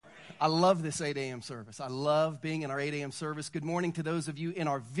I love this 8 a.m. service. I love being in our 8 a.m. service. Good morning to those of you in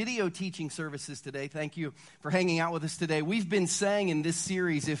our video teaching services today. Thank you for hanging out with us today. We've been saying in this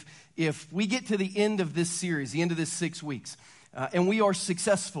series, if we get to the end of this series, the end of this 6 weeks, and we are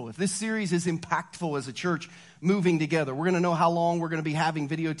successful, if this series is impactful as a church moving together, we're going to know how long we're going to be having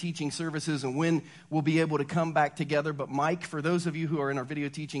video teaching services and when we'll be able to come back together. But Mike, for those of you who are in our video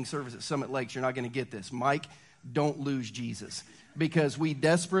teaching service at Summit Lakes, you're not going to get this. Mike, don't lose Jesus, because we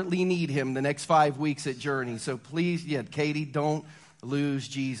desperately need him the next 5 weeks at Journey. So please, Katie, don't lose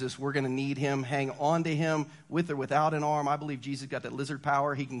Jesus. We're going to need him. Hang on to him with or without an arm. I believe Jesus got that lizard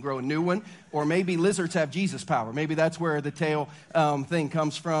power. He can grow a new one. Or maybe lizards have Jesus power. Maybe that's where the tail thing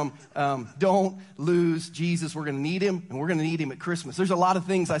comes from. Don't lose Jesus. We're going to need him, and we're going to need him at Christmas. There's a lot of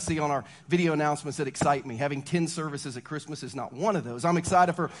things I see on our video announcements that excite me. Having 10 services at Christmas is not one of those. I'm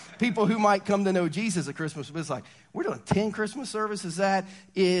excited for people who might come to know Jesus at Christmas, but it's like, we're doing 10 Christmas services? That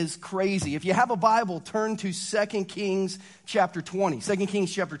is crazy. If you have a Bible, turn to 2 Kings chapter 20. 2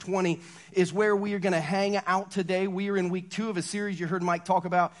 Kings chapter 20 is where we are going to hang out today. We are in week 2 of a series you heard Mike talk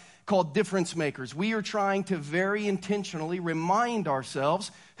about called Difference Makers. We are trying to very intentionally remind ourselves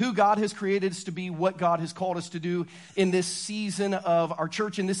who God has created us to be, what God has called us to do in this season of our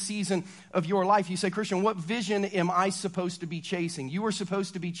church, in this season of your life. You say, Christian, what vision am I supposed to be chasing? You are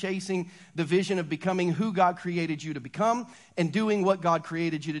supposed to be chasing the vision of becoming who God created you to become and doing what God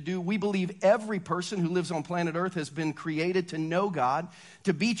created you to do. We believe every person who lives on planet Earth has been created to know God,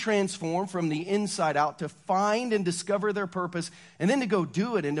 to be transformed from the inside out, to find and discover their purpose, and then to go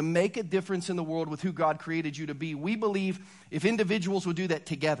do it and to make a difference in the world with who God created you to be. We believe if individuals will do that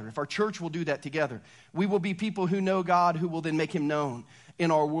together, if our church will do that together, we will be people who know God, who will then make him known in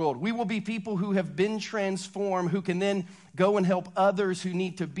our world. We will be people who have been transformed, who can then go and help others who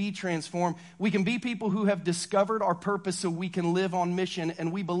need to be transformed. We can be people who have discovered our purpose so we can live on mission.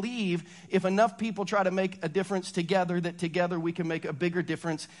 And we believe if enough people try to make a difference together, that together we can make a bigger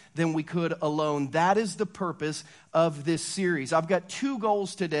difference than we could alone. That is the purpose of this series. I've got 2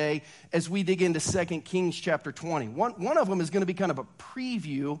 goals today as we dig into 2 Kings chapter 20. One of them is going to be kind of a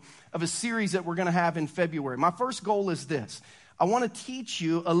preview of a series that we're going to have in February. My first goal is this. I want to teach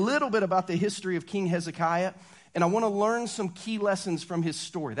you a little bit about the history of King Hezekiah, and I want to learn some key lessons from his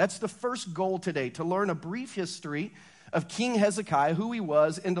story. That's the first goal today, to learn a brief history of King Hezekiah, who he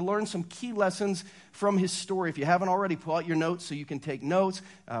was, and to learn some key lessons from his story. If you haven't already, pull out your notes so you can take notes.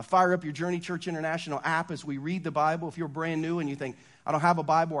 Fire up your Journey Church International app as we read the Bible. If you're brand new and you think, I don't have a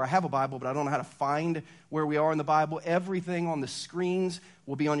Bible, or I have a Bible, but I don't know how to find where we are in the Bible, everything on the screens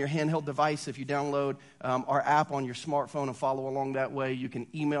will be on your handheld device. If you download our app on your smartphone and follow along that way, you can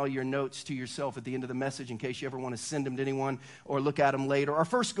email your notes to yourself at the end of the message in case you ever want to send them to anyone or look at them later. Our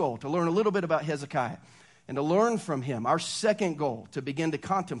first goal, to learn a little bit about Hezekiah and to learn from him. Our second goal, to begin to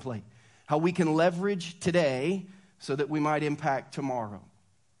contemplate how we can leverage today so that we might impact tomorrow.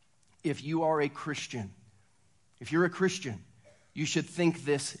 If you are a Christian, if you're a Christian, you should think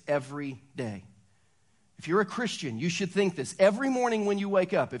this every day. If you're a Christian, you should think this every morning when you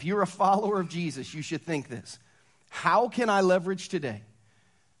wake up. If you're a follower of Jesus, you should think this. How can I leverage today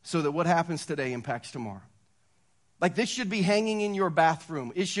so that what happens today impacts tomorrow? Like, this should be hanging in your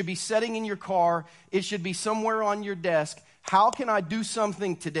bathroom. It should be sitting in your car. It should be somewhere on your desk. How can I do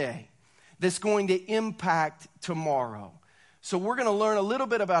something today that's going to impact tomorrow? So we're going to learn a little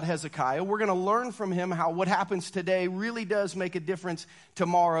bit about Hezekiah. We're going to learn from him how what happens today really does make a difference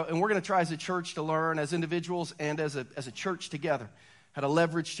tomorrow. And we're going to try as a church to learn, as individuals and as a church together, how to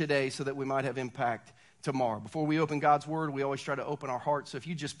leverage today so that we might have impact tomorrow. Before we open God's Word, we always try to open our hearts. So if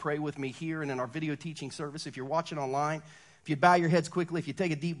you just pray with me here and in our video teaching service, if you're watching online, if you bow your heads quickly, if you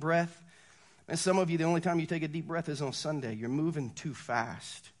take a deep breath. And some of you, the only time you take a deep breath is on Sunday. You're moving too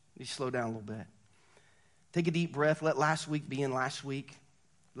fast. You slow down a little bit. Take a deep breath. Let last week be in last week.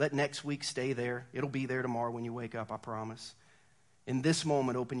 Let next week stay there. It'll be there tomorrow when you wake up, I promise. In this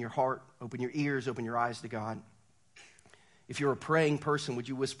moment, open your heart, open your ears, open your eyes to God. If you're a praying person, would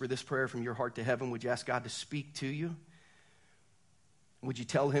you whisper this prayer from your heart to heaven? Would you ask God to speak to you? Would you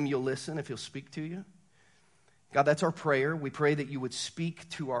tell him you'll listen if he'll speak to you? God, that's our prayer. We pray that you would speak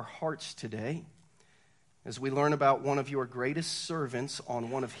to our hearts today as we learn about one of your greatest servants on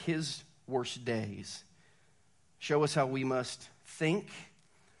one of his worst days. Show us how we must think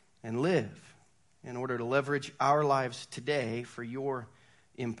and live in order to leverage our lives today for your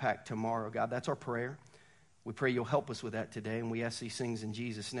impact tomorrow. God, that's our prayer. We pray you'll help us with that today, and we ask these things in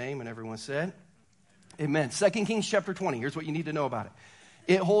Jesus' name. And everyone said, amen. 2 Kings chapter 20, here's what you need to know about it.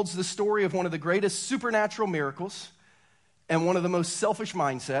 It holds the story of one of the greatest supernatural miracles and one of the most selfish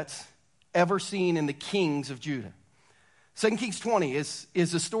mindsets ever seen in the kings of Judah. 2 Kings 20 is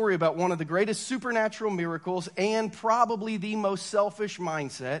a story about one of the greatest supernatural miracles and probably the most selfish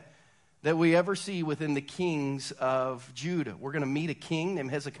mindset that we ever see within the kings of Judah. We're going to meet a king named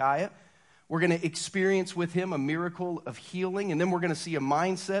Hezekiah. We're going to experience with him a miracle of healing, and then we're going to see a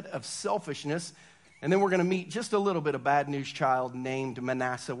mindset of selfishness, and then we're going to meet just a little bit of bad news child named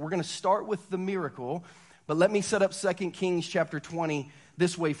Manasseh. We're going to start with the miracle, but let me set up 2 Kings chapter 20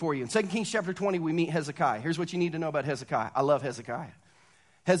 this way for you. In 2 Kings chapter 20, we meet Hezekiah. Here's what you need to know about Hezekiah. I love Hezekiah.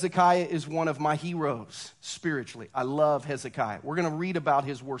 Hezekiah is one of my heroes spiritually. I love Hezekiah. We're going to read about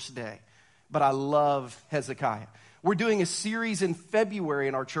his worst day, but I love Hezekiah. We're doing a series in February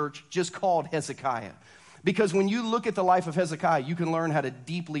in our church just called Hezekiah. Because when you look at the life of Hezekiah, you can learn how to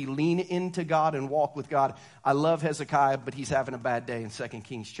deeply lean into God and walk with God. I love Hezekiah, but he's having a bad day in 2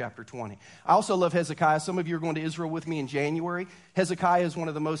 Kings chapter 20. I also love Hezekiah. Some of you are going to Israel with me in January. Hezekiah is one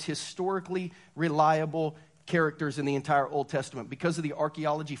of the most historically reliable characters in the entire Old Testament. Because of the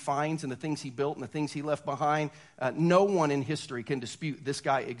archaeology finds and the things he built and the things he left behind, no one in history can dispute this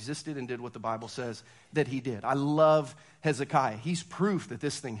guy existed and did what the Bible says that he did. I love Hezekiah. He's proof that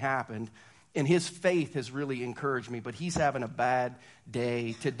this thing happened. And his faith has really encouraged me, but he's having a bad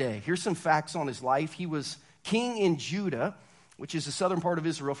day today. Here's some facts on his life. He was king in Judah, which is the southern part of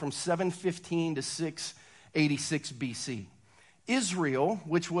Israel, from 715 to 686 BC. Israel,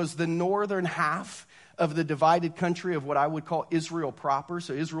 which was the northern half of the divided country of what I would call Israel proper.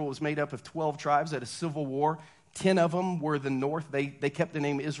 So Israel was made up of 12 tribes at a civil war. 10 of them were the north. They kept the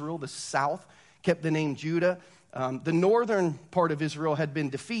name Israel. The south kept the name Judah. The northern part of Israel had been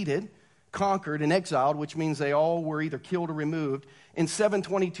defeated, conquered, and exiled, which means they all were either killed or removed in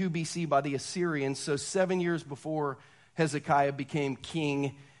 722 BC by the Assyrians, so 7 years before Hezekiah became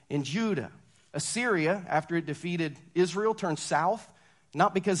king in Judah. Assyria, after it defeated Israel, turned south,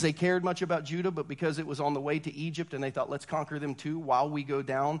 not because they cared much about Judah, but because it was on the way to Egypt, and they thought, let's conquer them too while we go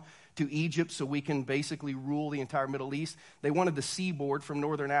down to Egypt so we can basically rule the entire Middle East. They wanted the seaboard from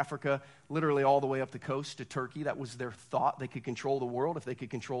northern Africa literally all the way up the coast to Turkey. That was their thought. They could control the world if they could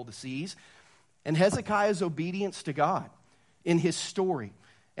control the seas. And Hezekiah's obedience to God in his story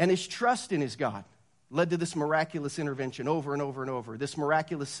and his trust in his God led to this miraculous intervention over and over and over, this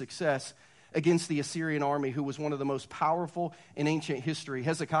miraculous success against the Assyrian army, who was one of the most powerful in ancient history.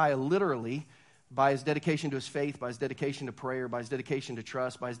 Hezekiah literally, by his dedication to his faith, by his dedication to prayer, by his dedication to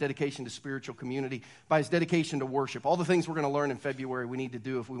trust, by his dedication to spiritual community, by his dedication to worship, all the things we're going to learn in February we need to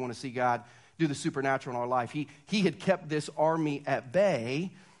do if we want to see God do the supernatural in our life. He had kept this army at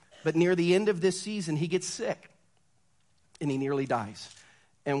bay, but near the end of this season, he gets sick, and he nearly dies.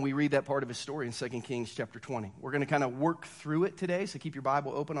 And we read that part of his story in 2 Kings chapter 20. We're going to kind of work through it today, so keep your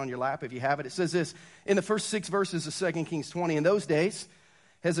Bible open on your lap if you have it. It says this, in the first 6 verses of 2 Kings 20, in those days,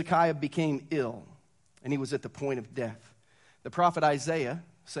 Hezekiah became ill, and he was at the point of death. The prophet Isaiah,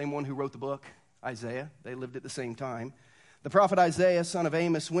 same one who wrote the book, Isaiah, they lived at the same time. The prophet Isaiah, son of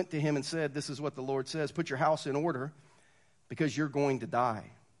Amos, went to him and said, this is what the Lord says, put your house in order because you're going to die.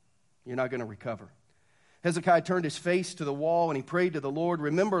 You're not going to recover. Hezekiah turned his face to the wall and he prayed to the Lord,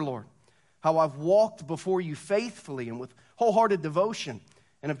 remember, Lord, how I've walked before you faithfully and with wholehearted devotion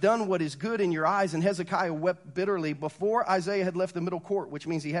and have done what is good in your eyes. And Hezekiah wept bitterly before Isaiah had left the middle court, which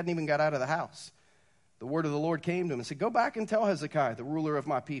means he hadn't even got out of the house. The word of the Lord came to him and said, go back and tell Hezekiah, the ruler of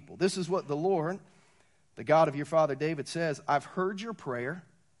my people, this is what the Lord, the God of your father David says, I've heard your prayer.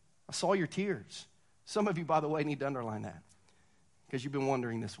 I saw your tears. Some of you, by the way, need to underline that because you've been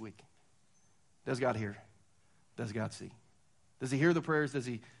wondering this week. Does God hear? Does God see? Does he hear the prayers? Does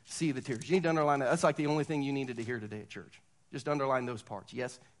he see the tears? You need to underline that. That's like the only thing you needed to hear today at church. Just underline those parts.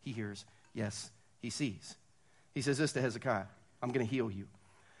 Yes, he hears. Yes, he sees. He says this to Hezekiah, I'm going to heal you.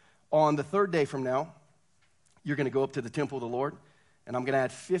 On the 3rd day from now, you're going to go up to the temple of the Lord, and I'm going to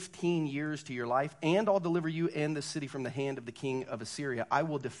add 15 years to your life, and I'll deliver you and the city from the hand of the king of Assyria. I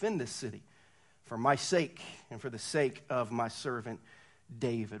will defend this city for my sake and for the sake of my servant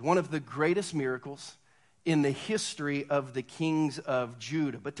David. One of the greatest miracles in the history of the kings of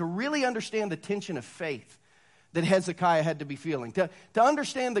Judah. But to really understand the tension of faith that Hezekiah had to be feeling, to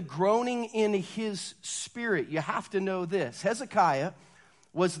understand the groaning in his spirit, you have to know this. Hezekiah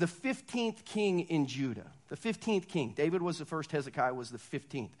was the 15th king in Judah. The 15th king. David was the first, Hezekiah was the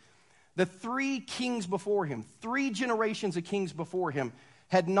 15th. The 3 kings before him, 3 generations of kings before him,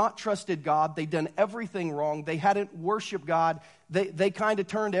 had not trusted God. They'd done everything wrong. They hadn't worshiped God. They kind of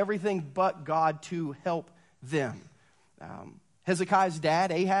turned everything but God to help them. Hezekiah's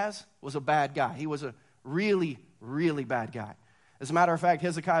dad, Ahaz, was a bad guy. He was a really, really bad guy. As a matter of fact,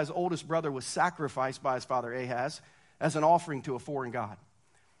 Hezekiah's oldest brother was sacrificed by his father Ahaz as an offering to a foreign god.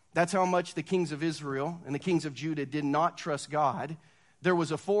 That's how much the kings of Israel and the kings of Judah did not trust God. There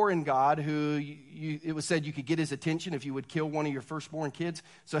was a foreign god who it was said you could get his attention if you would kill one of your firstborn kids.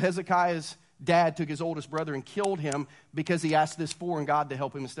 So Hezekiah's dad took his oldest brother and killed him because he asked this foreign god to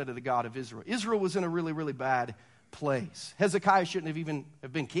help him instead of the God of Israel. Israel was in a really, really bad place. Hezekiah shouldn't have even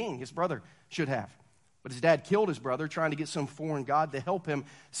have been king. His brother should have. But his dad killed his brother trying to get some foreign god to help him.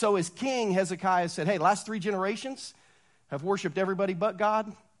 So as king, Hezekiah said, hey, last 3 generations have worshiped everybody but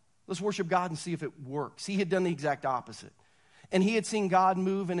God. Let's worship God and see if it works. He had done the exact opposite. And he had seen God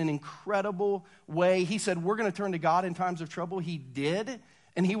move in an incredible way. He said, we're going to turn to God in times of trouble. He did.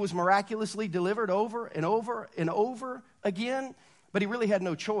 And he was miraculously delivered over and over and over again. But he really had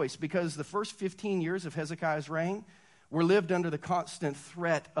no choice because the first 15 years of Hezekiah's reign were lived under the constant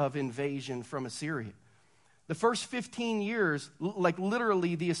threat of invasion from Assyria. The first 15 years, like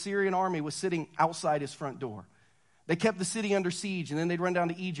literally the Assyrian army was sitting outside his front door. They kept the city under siege, and then they'd run down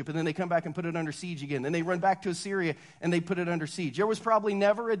to Egypt, and then they come back and put it under siege again. Then they run back to Assyria, and they put it under siege. There was probably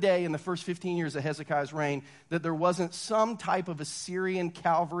never a day in the first 15 years of Hezekiah's reign that there wasn't some type of Assyrian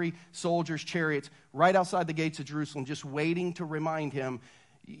cavalry soldiers' chariots right outside the gates of Jerusalem just waiting to remind him,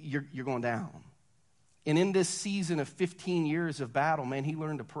 you're going down. And in this season of 15 years of battle, man, he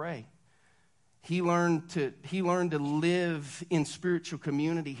learned to pray. He learned to live in spiritual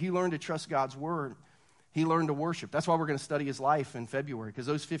community. He learned to trust God's word. He learned to worship. That's why we're going to study his life in February, because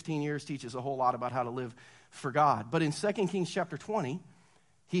those 15 years teach us a whole lot about how to live for God. But in 2 Kings chapter 20,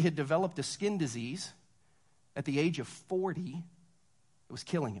 he had developed a skin disease at the age of 40. It was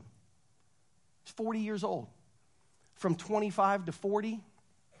killing him. He was 40 years old. From 25 to 40,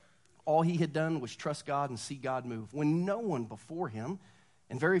 all he had done was trust God and see God move, when no one before him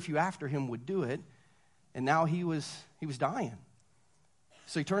and very few after him would do it. And now he was dying.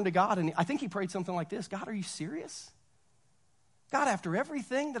 So he turned to God, and I think he prayed something like this: God, are you serious? God, after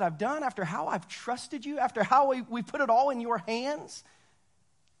everything that I've done, after how I've trusted you, after how we put it all in your hands,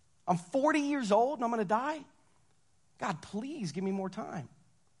 I'm 40 years old and I'm going to die? God, please give me more time.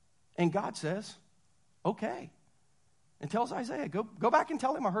 And God says, okay. And tells Isaiah, go back and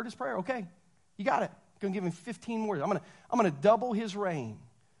tell him I heard his prayer. Okay, you got it. I'm going to give him 15 more. I'm going to double his reign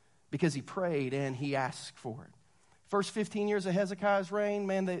because he prayed and he asked for it. First 15 years of Hezekiah's reign,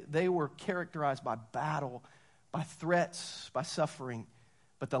 man, they were characterized by battle, by threats, by suffering.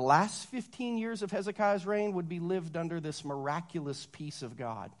 But the last 15 years of Hezekiah's reign would be lived under this miraculous peace of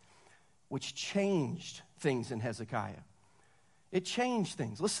God, which changed things in Hezekiah. It changed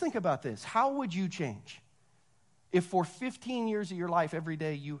things. Let's think about this. How would you change if for 15 years of your life every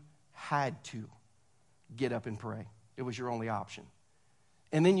day you had to get up and pray? It was your only option.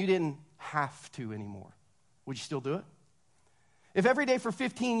 And then you didn't have to anymore. Would you still do it? If every day for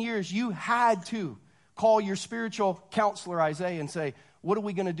 15 years you had to call your spiritual counselor Isaiah and say, what are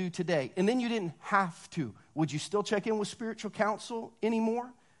we going to do today? And then you didn't have to, would you still check in with spiritual counsel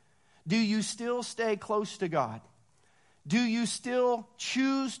anymore? Do you still stay close to God? Do you still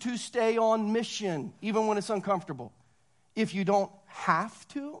choose to stay on mission even when it's uncomfortable? If you don't have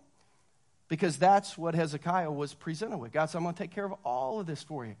to, because that's what Hezekiah was presented with. God said, I'm going to take care of all of this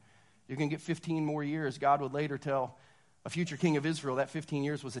for you. You're going to get 15 more years. God would later tell a future king of Israel that 15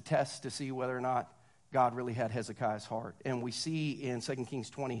 years was a test to see whether or not God really had Hezekiah's heart. And we see in 2 Kings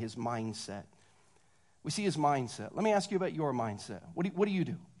 20 his mindset. We see his mindset. Let me ask you about your mindset. What do you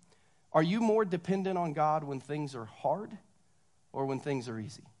do? Are you more dependent on God when things are hard or when things are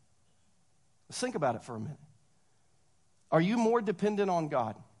easy? Let's think about it for a minute. Are you more dependent on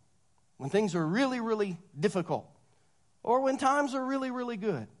God when things are really, really difficult or when times are really, really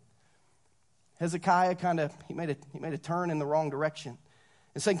good? Hezekiah he made a turn in the wrong direction.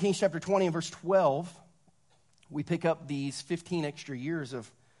 In 2 Kings chapter 20 and verse 12, we pick up these 15 extra years of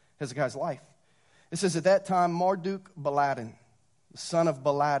Hezekiah's life. It says, at that time, Marduk-Baladan, the son of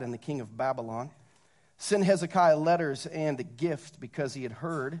Baladan, the king of Babylon, sent Hezekiah letters and a gift because he had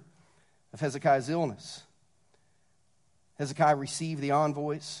heard of Hezekiah's illness. Hezekiah received the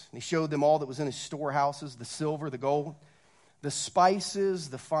envoys, and he showed them all that was in his storehouses, the silver, the gold, the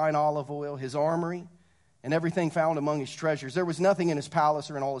spices, the fine olive oil, his armory, and everything found among his treasures. There was nothing in his palace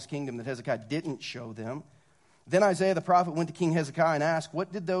or in all his kingdom that Hezekiah didn't show them. Then Isaiah the prophet went to King Hezekiah and asked,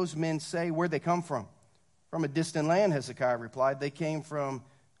 what did those men say? Where'd they come from? From a distant land, Hezekiah replied. They came from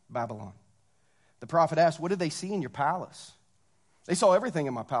Babylon. The prophet asked, what did they see in your palace? They saw everything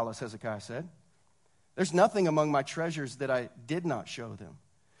in my palace, Hezekiah said. There's nothing among my treasures that I did not show them.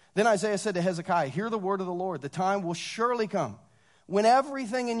 Then Isaiah said to Hezekiah, hear the word of the Lord. The time will surely come when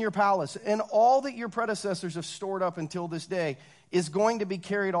everything in your palace and all that your predecessors have stored up until this day is going to be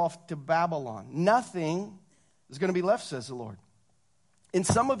carried off to Babylon. Nothing is going to be left, says the Lord. And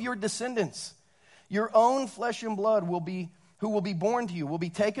some of your descendants, your own flesh and blood, who will be born to you, will be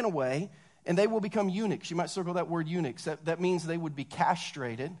taken away, and they will become eunuchs. You might circle that word eunuchs. That means they would be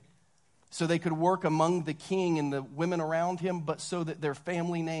castrated so they could work among the king and the women around him, but so that their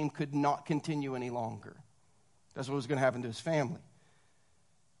family name could not continue any longer. That's what was going to happen to his family.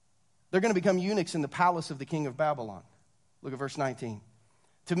 They're going to become eunuchs in the palace of the king of Babylon. Look at verse 19.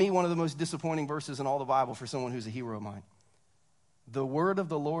 To me, one of the most disappointing verses in all the Bible for someone who's a hero of mine. The word of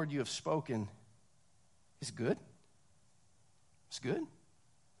the Lord you have spoken is good. It's good.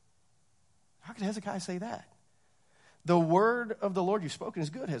 How could Hezekiah say that? The word of the Lord you've spoken is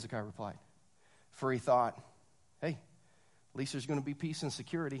good, Hezekiah replied. For he thought, hey, at least there's going to be peace and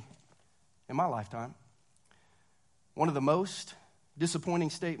security in my lifetime. One of the most disappointing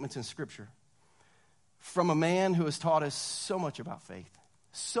statements in Scripture from a man who has taught us so much about faith,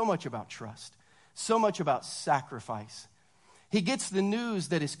 so much about trust, so much about sacrifice. He gets the news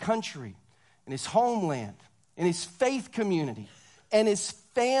that his country and his homeland and his faith community and his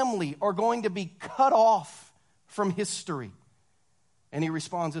family are going to be cut off from history. And he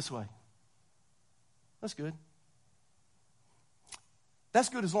responds this way. That's good. That's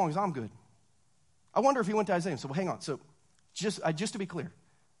good as long as I'm good. I wonder if he went to Isaiah and said, well, hang on. So just to be clear.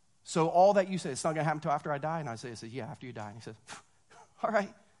 So all that you say, it's not going to happen until after I die? And Isaiah says, yeah, after you die. And he says, all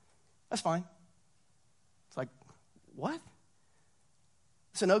right, that's fine. It's like, what?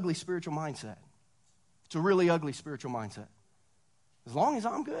 It's an ugly spiritual mindset. It's a really ugly spiritual mindset. As long as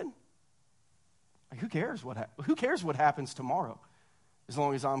I'm good, like, who cares what happens tomorrow as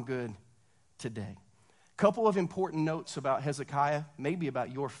long as I'm good today? Couple of important notes about Hezekiah, maybe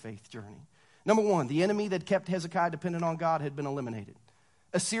about your faith journey. Number one, the enemy that kept Hezekiah dependent on God had been eliminated.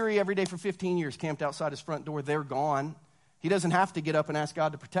 Assyria every day for 15 years camped outside his front door. They're gone. He doesn't have to get up and ask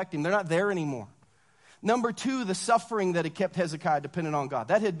God to protect him. They're not there anymore. Number two, the suffering that had kept Hezekiah dependent on God,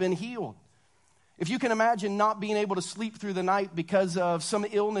 that had been healed. If you can imagine not being able to sleep through the night because of some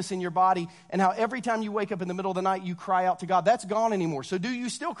illness in your body, and how every time you wake up in the middle of the night, you cry out to God, that's gone anymore. So do you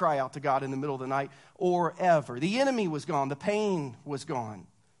still cry out to God in the middle of the night or ever? The enemy was gone. The pain was gone.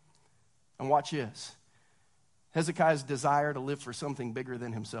 And watch this. Hezekiah's desire to live for something bigger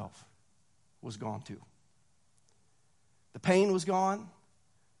than himself was gone too. The pain was gone.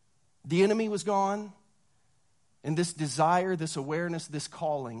 The enemy was gone. And this desire, this awareness, this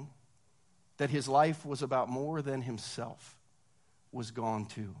calling that his life was about more than himself was gone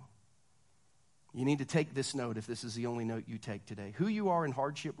too. You need to take this note if this is the only note you take today. Who you are in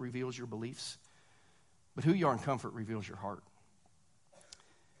hardship reveals your beliefs, but who you are in comfort reveals your heart.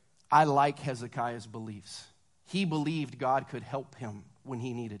 I like Hezekiah's beliefs. He believed God could help him when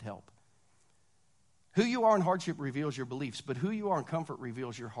he needed help. Who you are in hardship reveals your beliefs, but who you are in comfort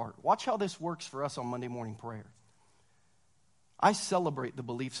reveals your heart. Watch how this works for us on Monday morning prayer. I celebrate the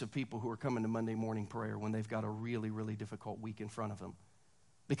beliefs of people who are coming to Monday morning prayer when they've got a really, really difficult week in front of them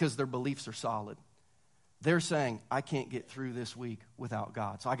because their beliefs are solid. They're saying, I can't get through this week without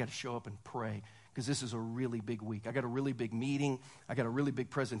God, so I got to show up and pray because this is a really big week. I got a really big meeting. I got a really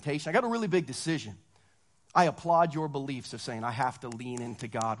big presentation. I got a really big decision. I applaud your beliefs of saying I have to lean into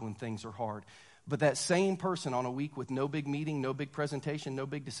God when things are hard. But that same person on a week with no big meeting, no big presentation, no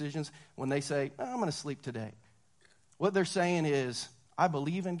big decisions, when they say, I'm going to sleep today, what they're saying is, I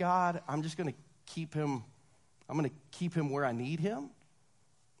believe in God. I'm just going to keep him. I'm going to keep him where I need him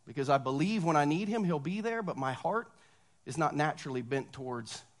because I believe when I need him, he'll be there. But my heart is not naturally bent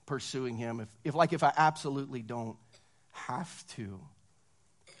towards pursuing him. If I absolutely don't have to.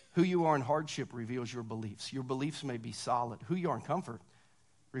 Who you are in hardship reveals your beliefs. Your beliefs may be solid. Who you are in comfort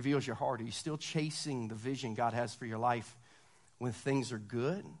reveals your heart. Are you still chasing the vision God has for your life when things are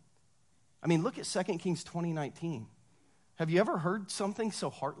good? I mean, look at 2 Kings 20:19. Have you ever heard something so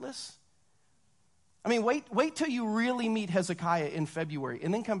heartless? I mean, wait till you really meet Hezekiah in February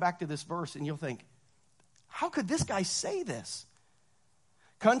and then come back to this verse and you'll think, how could this guy say this?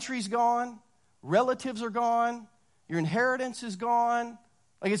 Country's gone, relatives are gone, your inheritance is gone,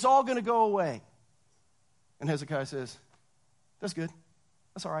 like it's all going to go away. And Hezekiah says, that's good.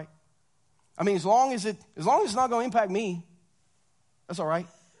 That's all right. I mean, as long as it's not going to impact me, that's all right.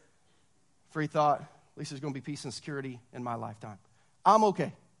 For he thought, at least there's going to be peace and security in my lifetime. I'm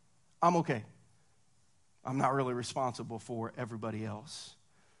okay. I'm not really responsible for everybody else.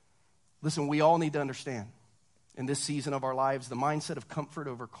 Listen, we all need to understand, in this season of our lives, the mindset of comfort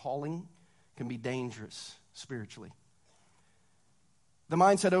over calling can be dangerous spiritually. The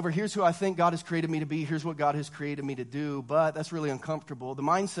mindset over, here's who I think God has created me to be, here's what God has created me to do, but that's really uncomfortable. The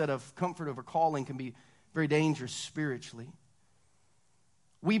mindset of comfort over calling can be very dangerous spiritually.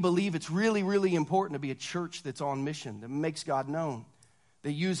 We believe it's really, really important to be a church that's on mission, that makes God known.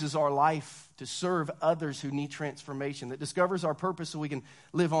 that uses our life to serve others who need transformation, that discovers our purpose so we can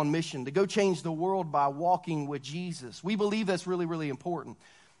live on mission, to go change the world by walking with Jesus. We believe that's really, really important.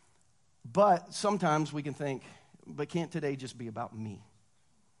 But sometimes we can think, but can't today just be about me?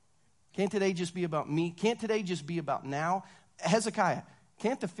 Can't today just be about me? Can't today just be about now? Hezekiah,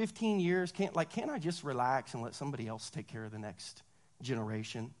 can't the 15 years, can't I just relax and let somebody else take care of the next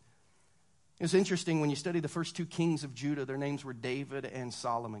generation? It's interesting when you study the first two kings of Judah, their names were David and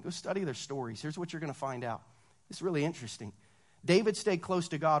Solomon. Go study their stories. Here's what you're going to find out. It's really interesting. David stayed close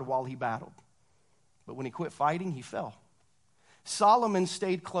to God while he battled. But when he quit fighting, he fell. Solomon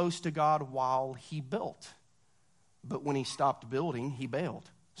stayed close to God while he built. But when he stopped building, he bailed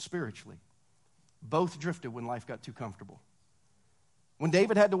spiritually. Both drifted when life got too comfortable. When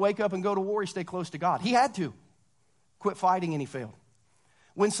David had to wake up and go to war, he stayed close to God. He had to. Quit fighting and he failed.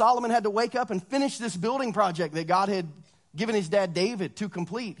 When Solomon had to wake up and finish this building project that God had given his dad David to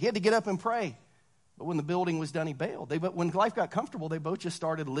complete, he had to get up and pray. But when the building was done, he bailed. When life got comfortable, they both just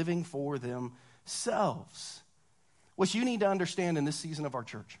started living for themselves. What you need to understand in this season of our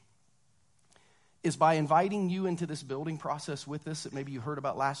church is by inviting you into this building process with us that maybe you heard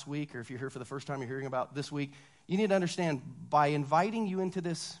about last week, or if you're here for the first time, you're hearing about this week, you need to understand by inviting you into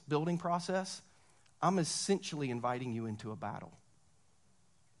this building process, I'm essentially inviting you into a battle.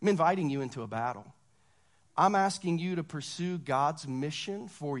 I'm inviting you into a battle. I'm asking you to pursue God's mission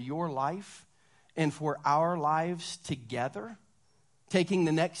for your life and for our lives together, taking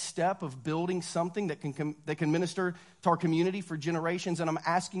the next step of building something that can minister to our community for generations. And I'm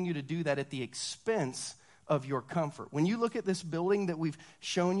asking you to do that at the expense of your comfort. When you look at this building that we've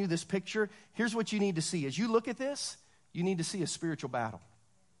shown you, this picture, here's what you need to see. As you look at this, you need to see a spiritual battle.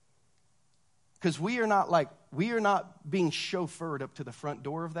 Because we are not being chauffeured up to the front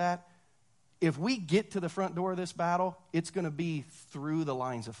door of that. If we get to the front door of this battle, it's going to be through the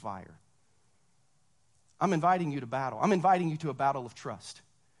lines of fire. I'm inviting you to battle. I'm inviting you to a battle of trust.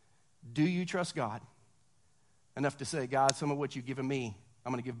 Do you trust God enough to say, God, some of what you've given me,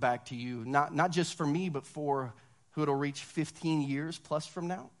 I'm going to give back to you, not just for me, but for who it'll reach 15 years plus from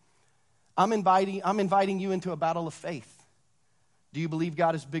now? I'm inviting you into a battle of faith. Do you believe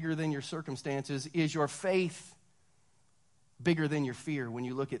God is bigger than your circumstances? Is your faith bigger than your fear when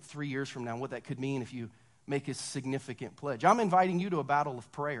you look at 3 years from now, what that could mean if you make a significant pledge? I'm inviting you to a battle of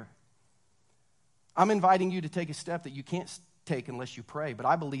prayer. I'm inviting you to take a step that you can't take unless you pray, but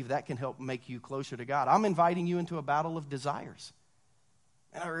I believe that can help make you closer to God. I'm inviting you into a battle of desires.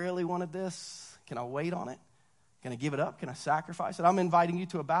 And I really wanted this. Can I wait on it? Can I give it up? Can I sacrifice it? I'm inviting you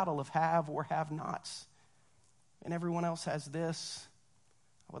to a battle of have or have nots. And everyone else has this.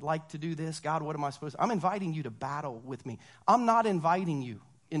 I would like to do this. God, what am I supposed to? I'm inviting you to battle with me. I'm not inviting you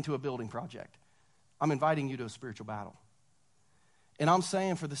into a building project. I'm inviting you to a spiritual battle. And I'm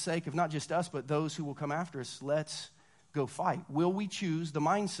saying for the sake of not just us, but those who will come after us, let's go fight. Will we choose the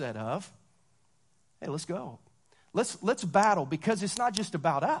mindset of, hey, let's go. Let's battle, because it's not just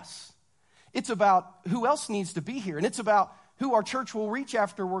about us. It's about who else needs to be here. And it's about who our church will reach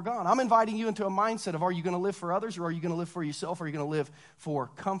after we're gone. I'm inviting you into a mindset of, are you going to live for others, or are you going to live for yourself, or are you going to live for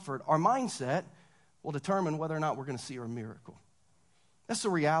comfort? Our mindset will determine whether or not we're going to see a miracle. That's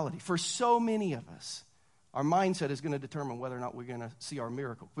the reality. For so many of us, our mindset is going to determine whether or not we're going to see our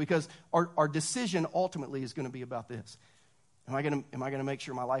miracle. Because our decision ultimately is going to be about this. Am I going to make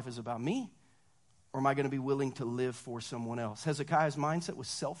sure my life is about me? Or am I going to be willing to live for someone else? Hezekiah's mindset was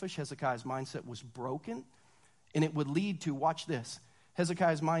selfish. Hezekiah's mindset was broken. And it would lead to, watch this,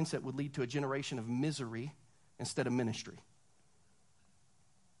 Hezekiah's mindset would lead to a generation of misery instead of ministry.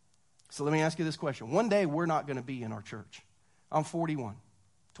 So let me ask you this question. One day we're not going to be in our church. I'm 41.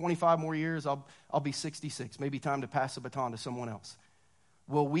 25 more years, I'll be 66. Maybe time to pass the baton to someone else.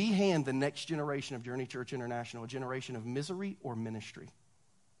 Will we hand the next generation of Journey Church International a generation of misery or ministry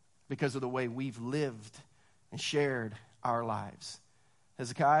because of the way we've lived and shared our lives?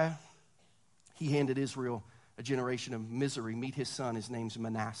 Hezekiah, he handed Israel a generation of misery. Meet his son. His name's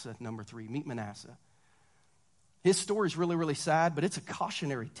Manasseh, number 3. Meet Manasseh. His story is really, really sad, but it's a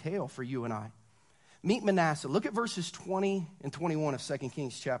cautionary tale for you and I. Meet Manasseh. Look at verses 20 and 21 of 2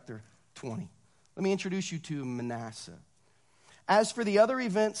 Kings chapter 20. Let me introduce you to Manasseh. As for the other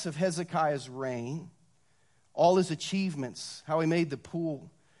events of Hezekiah's reign, all his achievements, how he made the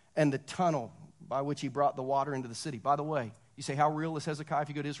pool and the tunnel by which he brought the water into the city. By the way, you say, how real is Hezekiah? If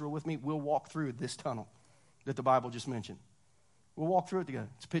you go to Israel with me, we'll walk through this tunnel that the Bible just mentioned. We'll walk through it together.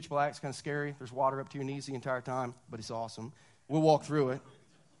 It's pitch black. It's kind of scary. There's water up to your knees the entire time, but it's awesome. We'll walk through it.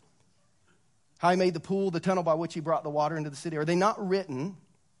 How he made the pool, the tunnel by which he brought the water into the city. Are they not written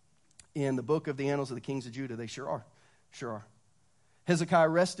in the book of the annals of the kings of Judah? They sure are. Sure are. Hezekiah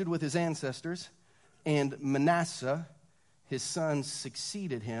rested with his ancestors, and Manasseh, his son,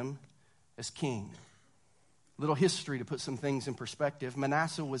 succeeded him as king. Little history to put some things in perspective.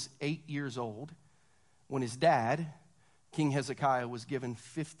 Manasseh was 8 years old when his dad, King Hezekiah, was given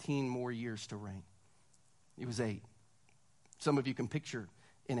 15 more years to reign. He was 8. Some of you can picture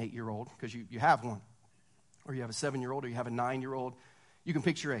an 8-year-old because you have one. Or you have a 7-year-old, or you have a 9-year-old. You can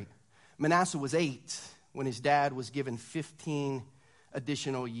picture 8. Manasseh was 8 when his dad was given 15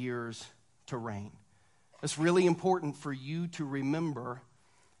 additional years to reign. It's really important for you to remember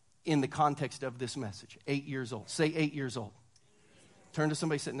in the context of this message. 8 years old. Say 8 years old. Turn to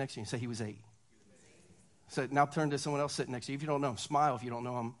somebody sitting next to you and say he was 8. So now turn to someone else sitting next to you. If you don't know him, smile if you don't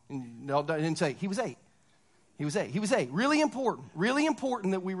know him. And say, he was 8. He was 8. He was 8. Really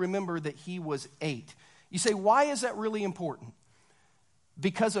important that we remember that he was 8. You say, why is that really important?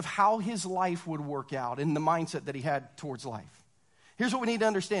 Because of how his life would work out and the mindset that he had towards life. Here's what we need to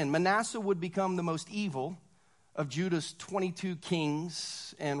understand. Manasseh would become the most evil of Judah's 22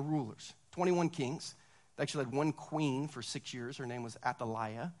 kings and rulers. 21 kings. They actually had one queen for 6 years. Her name was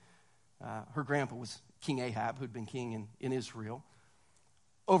Athaliah. Her grandpa was King Ahab, who'd been king in Israel.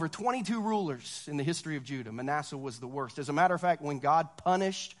 Over 22 rulers in the history of Judah. Manasseh was the worst. As a matter of fact, when God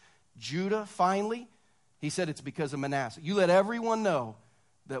punished Judah finally, he said it's because of Manasseh. You let everyone know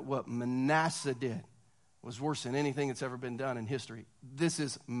that what Manasseh did was worse than anything that's ever been done in history. This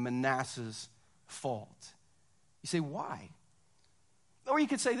is Manasseh's fault. You say, why? Or you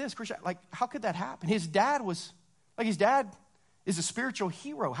could say this, Christian, like, how could that happen? His dad is a spiritual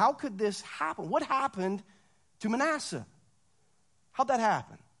hero. How could this happen? What happened to Manasseh? How'd that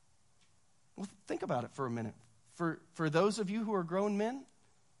happen? Well, think about it for a minute. For those of you who are grown men,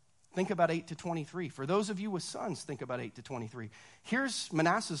 think about 8 to 23. For those of you with sons, think about 8 to 23. Here's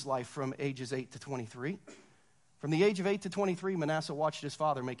Manasseh's life from ages 8 to 23. From the age of 8 to 23, Manasseh watched his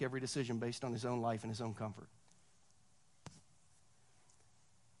father make every decision based on his own life and his own comfort.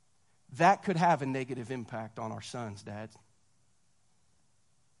 That could have a negative impact on our sons, dads.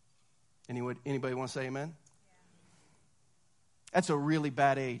 Anybody want to say amen? That's a really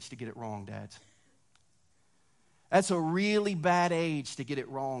bad age to get it wrong, dads. That's a really bad age to get it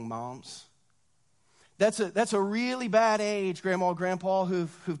wrong, moms. That's a really bad age, grandma, grandpa,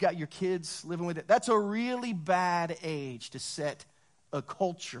 who've got your kids living with it. That's a really bad age to set a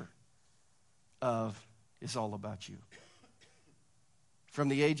culture of it's all about you. From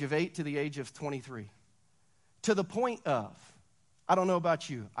the age of 8 to the age of 23. To the point of, I don't know about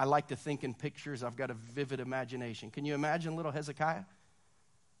you, I like to think in pictures. I've got a vivid imagination. Can you imagine little Hezekiah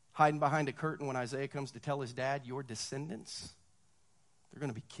hiding behind a curtain when Isaiah comes to tell his dad, your descendants, they're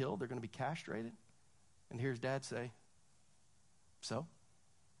going to be killed, they're going to be castrated? And here's dad say, so?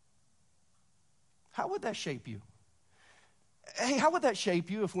 How would that shape you? Hey, how would that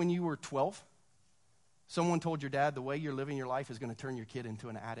shape you if when you were 12, someone told your dad the way you're living your life is going to turn your kid into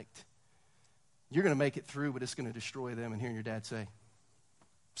an addict? You're going to make it through, but it's going to destroy them. And hearing your dad say,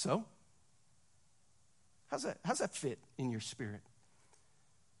 so? How's that fit in your spirit?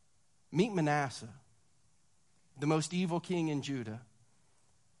 Meet Manasseh, the most evil king in Judah,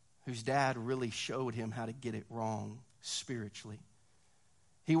 whose dad really showed him how to get it wrong spiritually.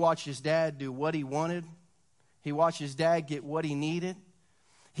 He watched his dad do what he wanted. He watched his dad get what he needed.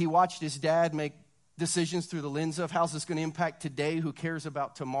 He watched his dad make decisions through the lens of how's this going to impact today, who cares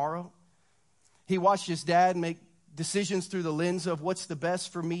about tomorrow. He watched his dad make decisions through the lens of what's the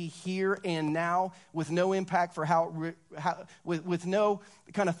best for me here and now, with no impact for with no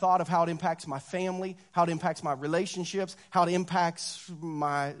kind of thought of how it impacts my family, how it impacts my relationships, how it impacts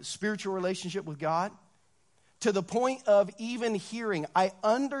my spiritual relationship with God. To the point of even hearing, I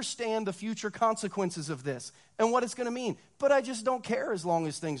understand the future consequences of this and what it's going to mean, but I just don't care as long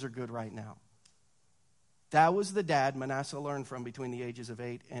as things are good right now. That was the dad Manasseh learned from between the ages of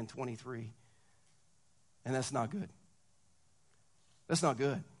 8 and 23. And that's not good. That's not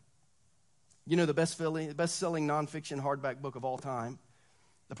good. You know, the best-selling nonfiction hardback book of all time,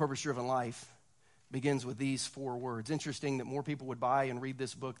 The Purpose-Driven Life, begins with these 4 words. Interesting that more people would buy and read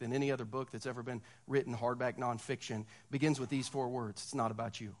this book than any other book that's ever been written, hardback nonfiction. Begins with these 4 words. It's not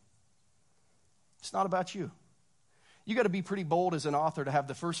about you. It's not about you. You got to be pretty bold as an author to have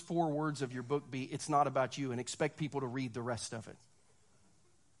the first 4 words of your book be, it's not about you, and expect people to read the rest of it.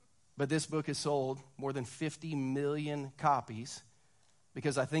 But this book has sold more than 50 million copies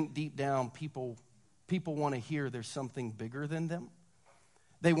because I think deep down people want to hear there's something bigger than them.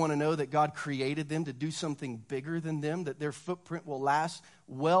 They want to know that God created them to do something bigger than them, that their footprint will last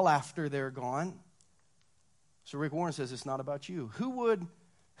well after they're gone. So Rick Warren says it's not about you. Who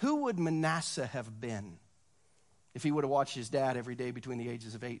would Manasseh have been if he would have watched his dad every day between the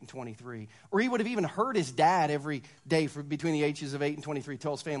ages of 8 and 23. Or he would have even heard his dad every day between the ages of 8 and 23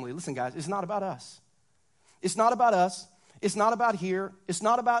 tell his family, listen, guys, it's not about us. It's not about us. It's not about here. It's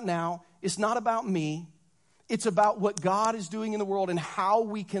not about now. It's not about me. It's about what God is doing in the world and how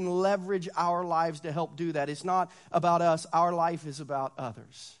we can leverage our lives to help do that. It's not about us. Our life is about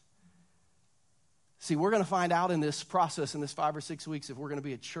others. See, we're going to find out in this process, in this 5 or 6 weeks, if we're going to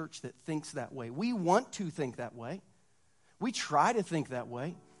be a church that thinks that way. We want to think that way. We try to think that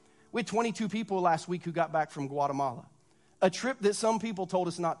way. We had 22 people last week who got back from Guatemala, a trip that some people told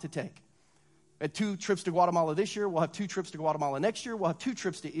us not to take. We had 2 trips to Guatemala this year. We'll have 2 trips to Guatemala next year. We'll have 2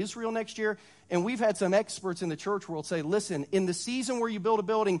 trips to Israel next year. And we've had some experts in the church world say, listen, in the season where you build a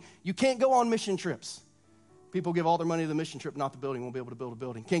building, you can't go on mission trips. People give all their money to the mission trip, not the building. Won't be able to build a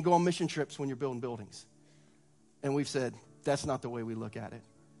building. Can't go on mission trips when you're building buildings. And we've said, that's not the way we look at it.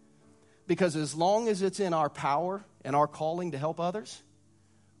 Because as long as it's in our power and our calling to help others,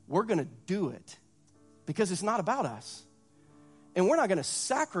 we're going to do it. Because it's not about us. And we're not going to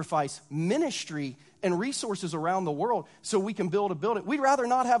sacrifice ministry and resources around the world so we can build a building. We'd rather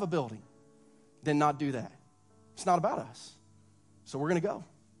not have a building than not do that. It's not about us. So we're going to go.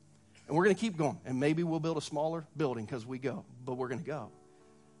 And we're going to keep going. And maybe we'll build a smaller building because we go. But we're going to go.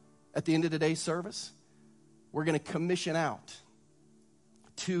 At the end of today's service, we're going to commission out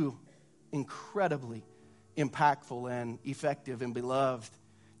 2 incredibly impactful and effective and beloved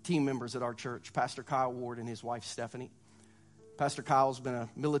team members at our church, Pastor Kyle Ward and his wife, Stephanie. Pastor Kyle's been a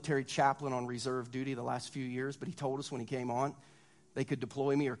military chaplain on reserve duty the last few years, but he told us when he came on they could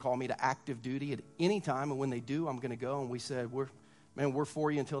deploy me or call me to active duty at any time, and when they do, I'm going to go. And we said, we're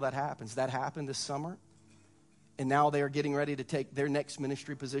for you until that happens. That happened this summer, and now they are getting ready to take their next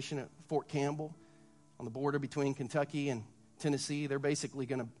ministry position at Fort Campbell on the border between Kentucky and Tennessee. They're basically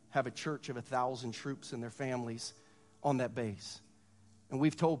going to have a church of 1,000 troops and their families on that base. And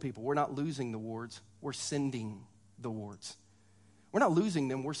we've told people, we're not losing the wards, we're sending the wards. We're not losing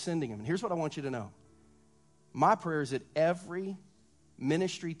them, we're sending them. And here's what I want you to know. My prayer is that every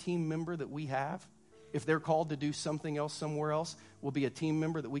ministry team member that we have, if they're called to do something else somewhere else, will be a team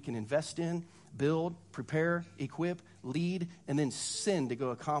member that we can invest in, build, prepare, equip, lead, and then send to go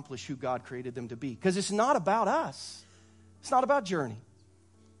accomplish who God created them to be. Because it's not about us. It's not about Journey.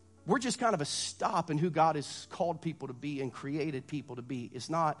 We're just kind of a stop in who God has called people to be and created people to be. It's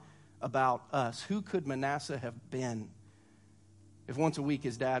not about us. Who could Manasseh have been if once a week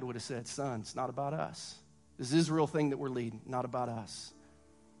his dad would have said, son, it's not about us. This Israel thing that we're leading, not about us.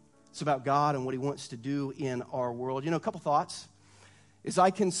 It's about God and what he wants to do in our world. You know, a couple thoughts. As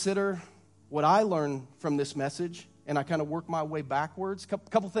I consider what I learned from this message, and I kind of work my way backwards, a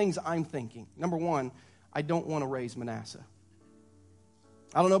couple things I'm thinking. Number one, I don't want to raise Manasseh.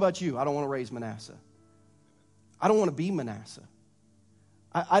 I don't know about you. I don't want to raise Manasseh. I don't want to be Manasseh.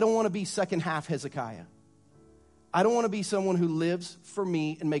 I don't want to be second half Hezekiah. I don't want to be someone who lives for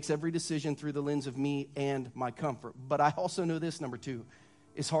me and makes every decision through the lens of me and my comfort. But I also know this, number two,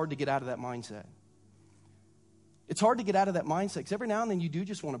 it's hard to get out of that mindset. It's hard to get out of that mindset because every now and then you do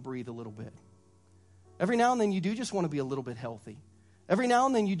just want to breathe a little bit. Every now and then you do just want to be a little bit healthy. Every now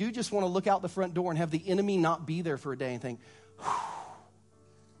and then you do just want to look out the front door and have the enemy not be there for a day and think, whew.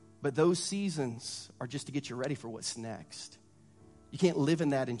 But those seasons are just to get you ready for what's next. You can't live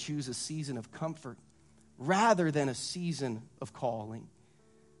in that and choose a season of comfort rather than a season of calling.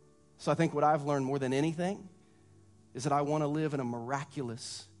 So I think what I've learned more than anything is that I want to live in a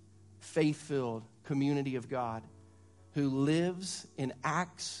miraculous, faith-filled community of God who lives and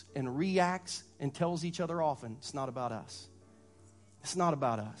acts and reacts and tells each other often, it's not about us. It's not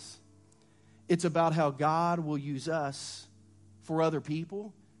about us. It's about how God will use us for other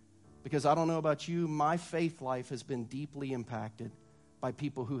people. Because I don't know about you, my faith life has been deeply impacted by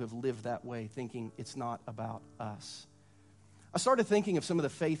people who have lived that way, thinking it's not about us. I started thinking of some of the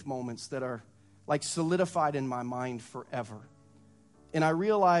faith moments that are like solidified in my mind forever. And I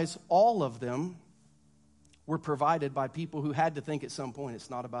realized all of them were provided by people who had to think at some point it's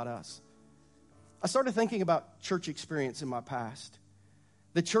not about us. I started thinking about church experience in my past.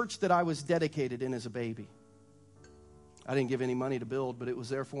 The church that I was dedicated in as a baby. I didn't give any money to build, but it was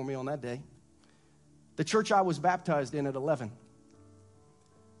there for me on that day. The church I was baptized in at 11.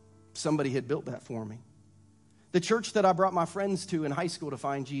 Somebody had built that for me. The church that I brought my friends to in high school to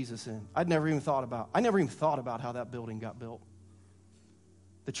find Jesus in. I never even thought about how that building got built.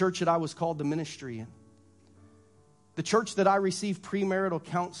 The church that I was called to ministry in. The church that I received premarital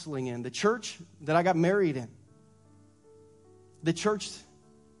counseling in. The church that I got married in. The church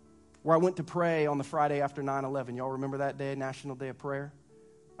where I went to pray on the Friday after 9/11. Y'all remember that day, National Day of Prayer?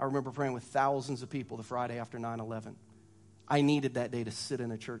 I remember praying with thousands of people the Friday after 9/11. I needed that day to sit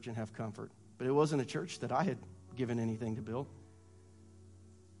in a church and have comfort. But it wasn't a church that I had given anything to build.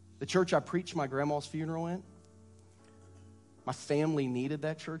 The church I preached my grandma's funeral in, my family needed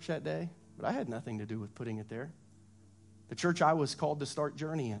that church that day, but I had nothing to do with putting it there. The church I was called to start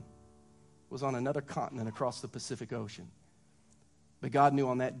Journey in was on another continent across the Pacific Ocean. But God knew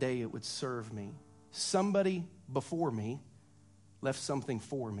on that day it would serve me. Somebody before me left something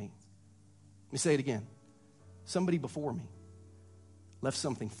for me. Let me say it again. Somebody before me left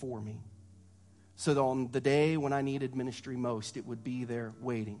something for me. So that on the day when I needed ministry most, it would be there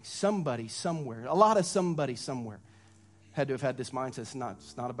waiting. Somebody somewhere, a lot of somebody somewhere, had to have had this mindset. It's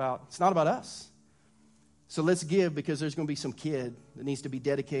not about us. So let's give, because there's going to be some kid that needs to be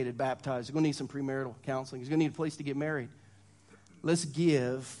dedicated, baptized. He's going to need some premarital counseling. He's going to need a place to get married. Let's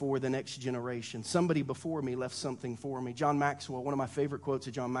give for the next generation. Somebody before me left something for me. John Maxwell, one of my favorite quotes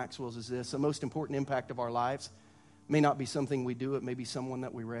of John Maxwell's is this: the most important impact of our lives may not be something we do, it may be someone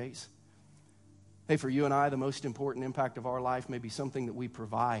that we raise. Hey, for you and I, the most important impact of our life may be something that we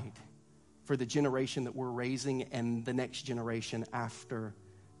provide for the generation that we're raising and the next generation after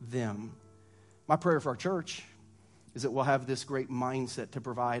them. My prayer for our church is that we'll have this great mindset to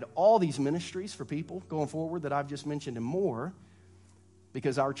provide all these ministries for people going forward that I've just mentioned and more,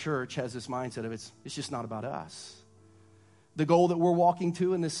 because our church has this mindset of it's just not about us. The goal that we're walking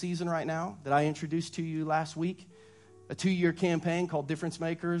to in this season right now that I introduced to you last week, a 2-year campaign called Difference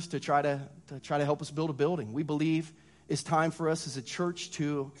Makers to try to help us build a building. We believe it's time for us as a church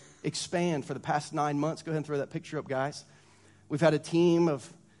to expand. For the past 9 months, go ahead and throw that picture up, guys. We've had a team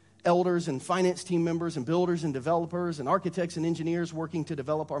of elders and finance team members and builders and developers and architects and engineers working to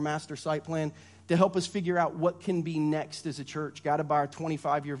develop our master site plan to help us figure out what can be next as a church. Guided by our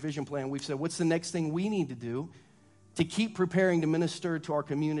 25-year vision plan, we've said, what's the next thing we need to do to keep preparing to minister to our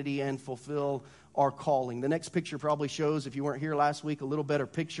community and fulfill our calling? The next picture probably shows, if you weren't here last week, a little better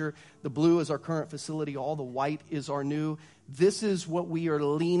picture. The blue is our current facility. All the white is our new. This is what we are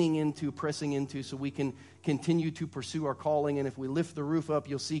leaning into, pressing into, so we can continue to pursue our calling. And if we lift the roof up,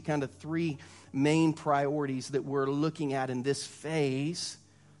 you'll see kind of 3 main priorities that we're looking at in this phase,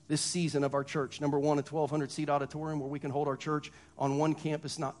 this season of our church. Number 1, a 1,200-seat auditorium where we can hold our church on one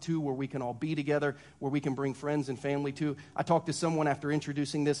campus, not 2, where we can all be together, where we can bring friends and family to. I talked to someone after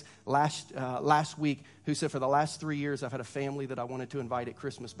introducing this last week who said, for the last 3 years, I've had a family that I wanted to invite at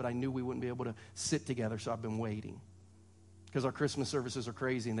Christmas, but I knew we wouldn't be able to sit together, so I've been waiting. Because our Christmas services are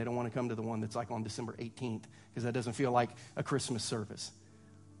crazy, and they don't want to come to the one that's like on December 18th, because that doesn't feel like a Christmas service.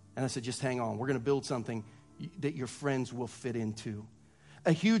 And I said, just hang on. We're going to build something that your friends will fit into.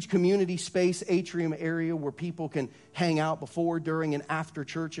 A huge community space, atrium area where people can hang out before, during, and after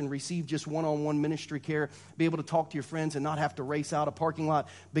church and receive just one-on-one ministry care, be able to talk to your friends and not have to race out. A parking lot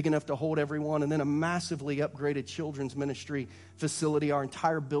big enough to hold everyone, and then a massively upgraded children's ministry facility. Our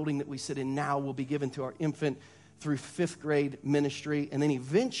entire building that we sit in now will be given to our infant through 5th grade ministry, and then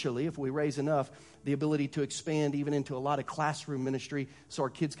eventually, if we raise enough, the ability to expand even into a lot of classroom ministry so our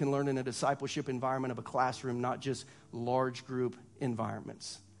kids can learn in a discipleship environment of a classroom, not just large group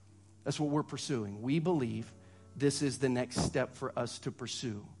environments. That's what we're pursuing. We believe this is the next step for us to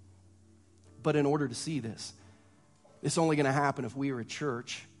pursue. But in order to see this, it's only going to happen if we are a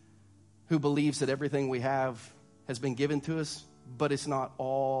church who believes that everything we have has been given to us, but it's not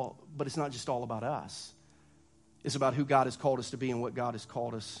just all about us. It's about who God has called us to be and what God has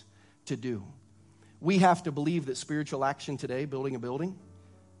called us to do. We have to believe that spiritual action today, building a building,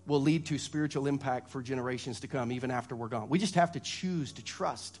 will lead to spiritual impact for generations to come, even after we're gone. We just have to choose to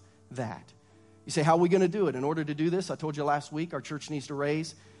trust that. You say, how are we going to do it? In order to do this, I told you last week, our church needs to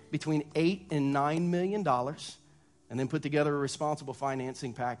raise between $8 and $9 million and then put together a responsible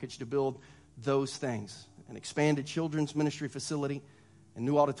financing package to build those things. An expanded children's ministry facility, a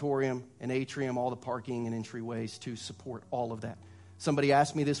new auditorium, an atrium, all the parking and entryways to support all of that. Somebody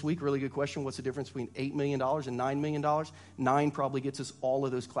asked me this week, really good question, what's the difference between $8 million and $9 million? 9 probably gets us all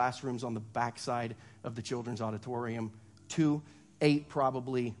of those classrooms on the backside of the children's auditorium. 2, 8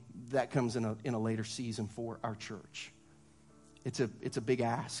 probably, that comes in a later season for our church. It's a big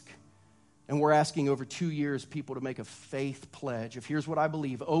ask. And we're asking over 2 years people to make a faith pledge of here's what I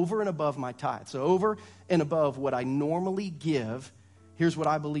believe over and above my tithe. So over and above what I normally give, here's what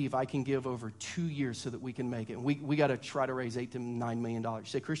I believe I can give over 2 years so that we can make it. And we got to try to raise $8 to $9 million. You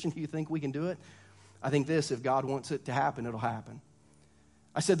say, Christian, do you think we can do it? I think this, if God wants it to happen, it'll happen.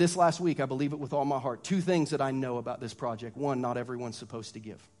 I said this last week, I believe it with all my heart. 2 things that I know about this project. 1, not everyone's supposed to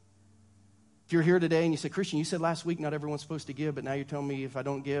give. If you're here today and you say, Christian, you said last week not everyone's supposed to give, but now you're telling me if I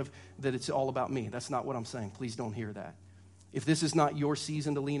don't give that it's all about me. That's not what I'm saying. Please don't hear that. If this is not your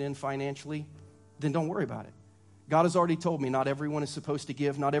season to lean in financially, then don't worry about it. God has already told me not everyone is supposed to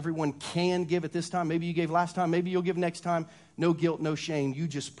give. Not everyone can give at this time. Maybe you gave last time. Maybe you'll give next time. No guilt, no shame. You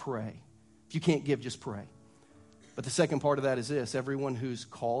just pray. If you can't give, just pray. But the second part of that is this. Everyone who's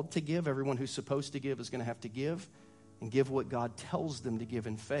called to give, everyone who's supposed to give is going to have to give and give what God tells them to give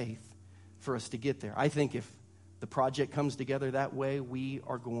in faith for us to get there. I think if the project comes together that way, we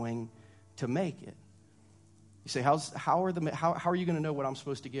are going to make it. You say, how are you going to know what I'm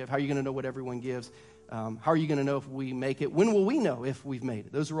supposed to give? How are you going to know what everyone gives? How are you going to know if we make it? When will we know if we've made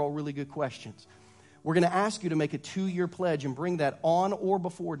it? Those are all really good questions. We're going to ask you to make a 2-year pledge and bring that on or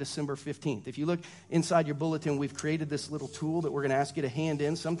before December 15th. If you look inside your bulletin, we've created this little tool that we're going to ask you to hand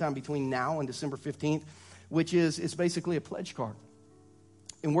in sometime between now and December 15th, which is it's basically a pledge card.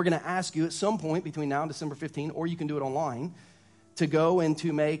 And we're going to ask you at some point between now and December 15th, or you can do it online, to go and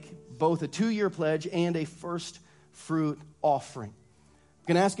to make both a 2-year pledge and a first fruit offering. I'm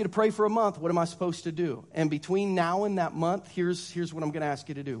going to ask you to pray for a month. What am I supposed to do? And between now and that month, here's what I'm going to ask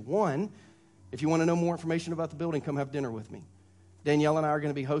you to do. One, if you want to know more information about the building, come have dinner with me. Danielle and I are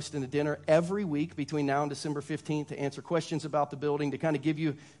going to be hosting a dinner every week between now and December 15th to answer questions about the building, to kind of give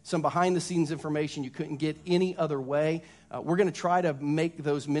you some behind-the-scenes information you couldn't get any other way. We're going to try to make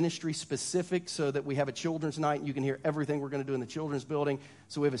those ministry specific so that we have a children's night and you can hear everything we're going to do in the children's building.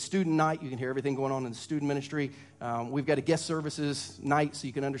 So we have a student night. You can hear everything going on in the student ministry. We've got a guest services night so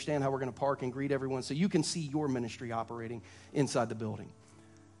you can understand how we're going to park and greet everyone so you can see your ministry operating inside the building.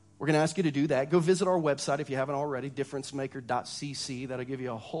 We're going to ask you to do that. Go visit our website if you haven't already, differencemaker.cc. That'll give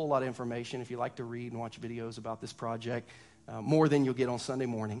you a whole lot of information if you like to read and watch videos about this project, more than you'll get on Sunday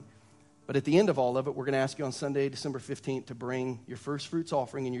morning. But at the end of all of it, we're going to ask you on Sunday, December 15th, to bring your first fruits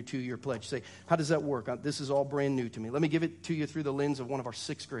offering and your 2-year pledge. Say, how does that work? This is all brand new to me. Let me give it to you through the lens of one of our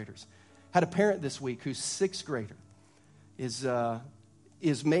 6th graders. Had a parent this week whose 6th grader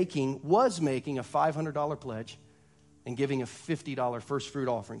was making a $500 pledge and giving a $50 first fruit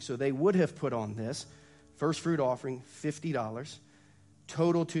offering. So they would have put on this first fruit offering, $50.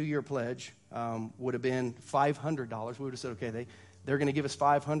 Total 2-year pledge would have been $500. We would have said, okay, they're going to give us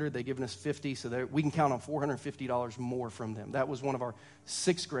 $500. They're giving us $50, so we can count on $450 more from them. That was one of our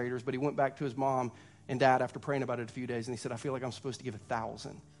 6th graders, but he went back to his mom and dad after praying about it a few days, and he said, I feel like I'm supposed to give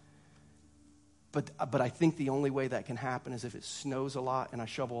 $1,000. But I think the only way that can happen is if it snows a lot and I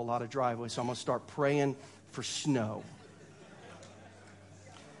shovel a lot of driveways, so I'm going to start praying for snow.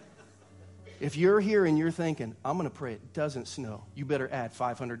 If you're here and you're thinking, I'm going to pray it doesn't snow, you better add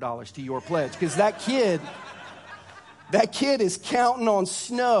 $500 to your pledge, because that kid is counting on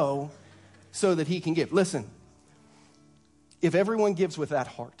snow so that he can give. Listen, if everyone gives with that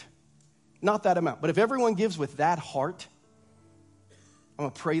heart, not that amount, but if everyone gives with that heart, I'm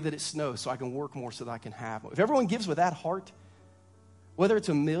going to pray that it snows so I can work more so that I can have more. If everyone gives with that heart, whether it's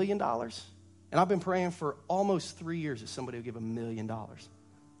 $1 million, and I've been praying for almost 3 years that somebody will give $1 million. I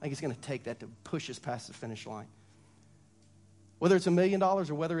think it's going to take that to push us past the finish line. Whether it's $1 million or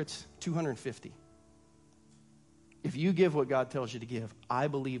whether it's $250. If you give what God tells you to give, I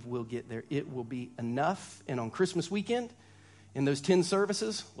believe we'll get there. It will be enough. And on Christmas weekend, in those 10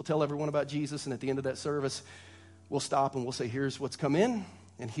 services, we'll tell everyone about Jesus. And at the end of that service, we'll stop and we'll say, here's what's come in,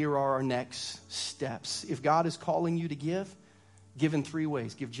 and here are our next steps. If God is calling you to give in 3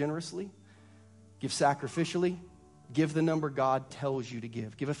 ways. Give generously. Give sacrificially. Give the number God tells you to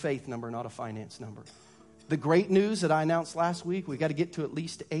give. Give a faith number, not a finance number. The great news that I announced last week, we got to get to at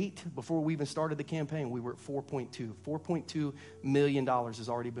least 8 before we even started the campaign. We were at 4.2. $4.2 million has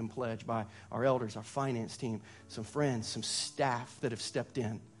already been pledged by our elders, our finance team, some friends, some staff that have stepped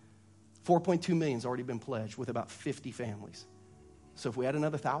in. 4.2 million has already been pledged with about 50 families. So if we add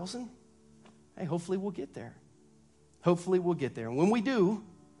another 1,000, hey, hopefully we'll get there. Hopefully we'll get there. And when we do,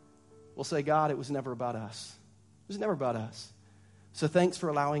 we'll say, God, it was never about us. It was never about us. So thanks for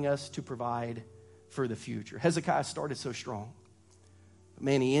allowing us to provide for the future. Hezekiah started so strong. But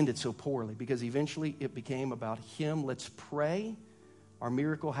man, he ended so poorly because eventually it became about him. Let's pray. Our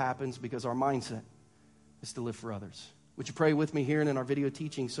miracle happens because our mindset is to live for others. Would you pray with me here and in our video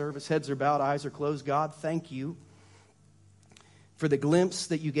teaching service? Heads are bowed, eyes are closed. God, thank you for the glimpse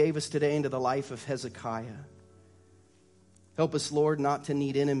that you gave us today into the life of Hezekiah. Help us, Lord, not to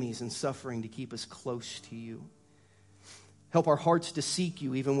need enemies and suffering to keep us close to you. Help our hearts to seek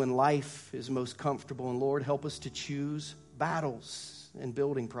you even when life is most comfortable. And Lord, help us to choose battles and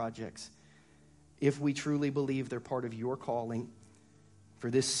building projects if we truly believe they're part of your calling for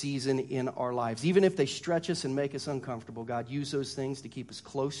this season in our lives. Even if they stretch us and make us uncomfortable, God, use those things to keep us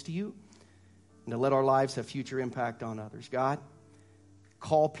close to you and to let our lives have future impact on others. God,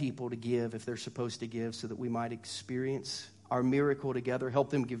 call people to give if they're supposed to give so that we might experience our miracle together.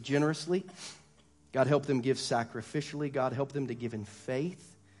 Help them give generously. God, help them give sacrificially. God, help them to give in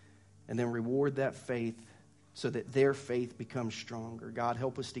faith. And then reward that faith so that their faith becomes stronger. God,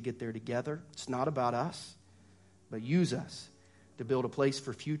 help us to get there together. It's not about us, but use us to build a place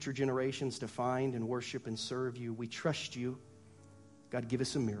for future generations to find and worship and serve you. We trust you. God, give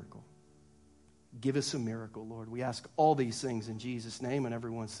us a miracle. Give us a miracle, Lord. We ask all these things in Jesus' name. And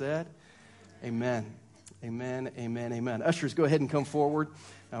everyone said, amen. Amen, amen, amen. Ushers, go ahead and come forward.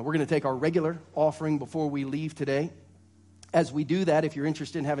 We're going to take our regular offering before we leave today. As we do that, if you're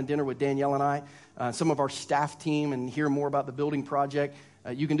interested in having dinner with Danielle and I, some of our staff team, and hear more about the building project,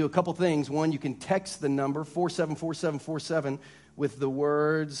 you can do a couple things. One, you can text the number 474747 with the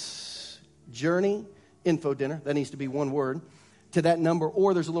words Journey Info Dinner. That needs to be one word to that number.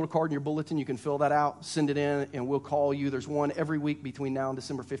 Or there's a little card in your bulletin. You can fill that out, send it in, and we'll call you. There's one every week between now and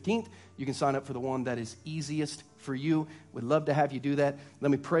December 15th. You can sign up for the one that is easiest for you. We'd love to have you do that.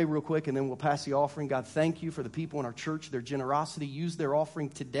 Let me pray real quick, and then we'll pass the offering. God, thank you for the people in our church, their generosity. Use their offering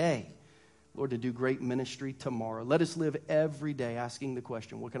today, Lord, to do great ministry tomorrow. Let us live every day asking the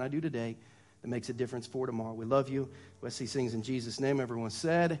question, what can I do today that makes a difference for tomorrow? We love you. Let's see things in Jesus' name. Everyone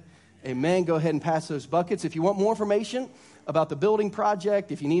said, amen. Go ahead and pass those buckets. If you want more information about the building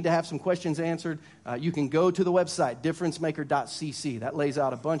project, if you need to have some questions answered, you can go to the website, differencemaker.cc. That lays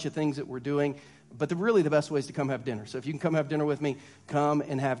out a bunch of things that we're doing. But really the best way is to come have dinner. So if you can come have dinner with me, come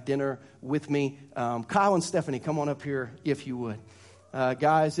and have dinner with me. Kyle and Stephanie, come on up here if you would.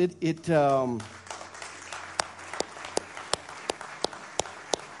 Guys, it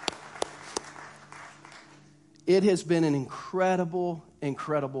has been an incredible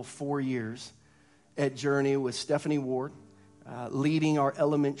 4 years at Journey with Stephanie Ward leading our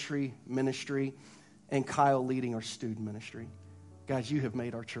elementary ministry and Kyle leading our student ministry. Guys, you have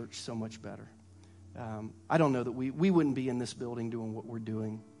made our church so much better. I don't know that we wouldn't be in this building doing what we're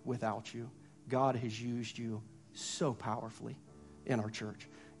doing without you. God has used you so powerfully in our church.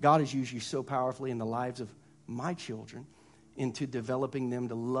 God has used you so powerfully in the lives of my children into developing them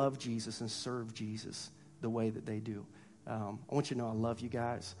to love Jesus and serve Jesus the way that they do. I want you to know I love you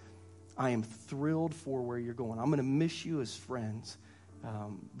guys. I am thrilled for where you're going. I'm going to miss you as friends.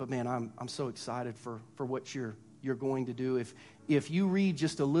 But man, I'm so excited for what you're going to do. If you read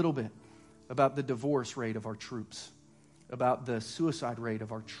just a little bit about the divorce rate of our troops, about the suicide rate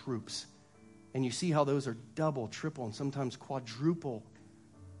of our troops, and you see how those are double, triple, and sometimes quadruple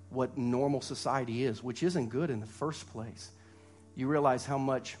what normal society is, which isn't good in the first place, you realize how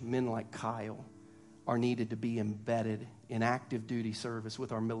much men like Kyle are needed to be embedded in active duty service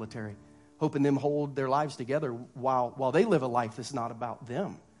with our military, hoping them hold their lives together while they live a life that's not about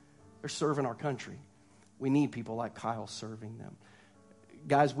them. They're serving our country. We need people like Kyle serving them.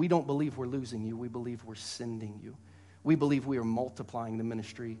 Guys, we don't believe we're losing you. We believe we're sending you. We believe we are multiplying the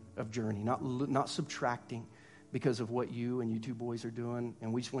ministry of Journey, not subtracting because of what you and you two boys are doing.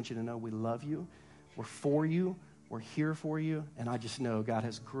 And we just want you to know we love you. We're for you. We're here for you. And I just know God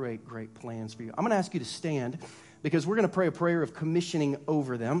has great, great plans for you. I'm going to ask you to stand because we're going to pray a prayer of commissioning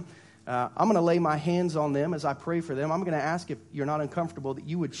over them. I'm going to lay my hands on them as I pray for them. I'm going to ask, if you're not uncomfortable, that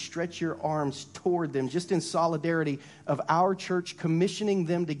you would stretch your arms toward them just in solidarity of our church commissioning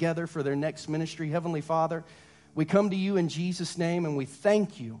them together for their next ministry. Heavenly Father, we come to you in Jesus' name, and we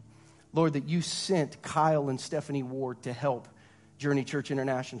thank you, Lord, that you sent Kyle and Stephanie Ward to help Journey Church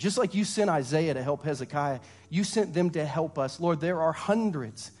International. Just like you sent Isaiah to help Hezekiah, you sent them to help us. Lord, there are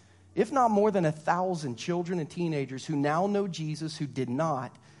hundreds, if not more than 1,000 children and teenagers who now know Jesus who did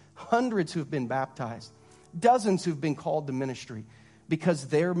not. Hundreds who've been baptized, dozens who've been called to ministry because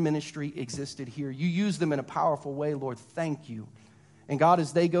their ministry existed here. You use them in a powerful way, Lord. Thank you. And God,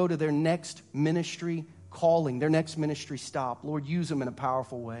 as they go to their next ministry calling, their next ministry stop, Lord, use them in a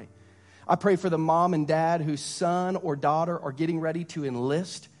powerful way. I pray for the mom and dad whose son or daughter are getting ready to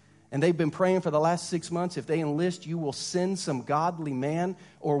enlist, and they've been praying for the last 6 months. If they enlist, you will send some godly man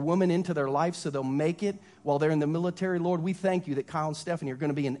or woman into their life so they'll make it while they're in the military. Lord, we thank you that Kyle and Stephanie are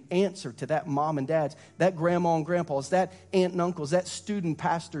going to be an answer to that mom and dad's, that grandma and grandpa's, that aunt and uncle's, that student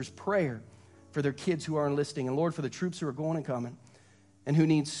pastor's prayer for their kids who are enlisting. And Lord, for the troops who are going and coming and who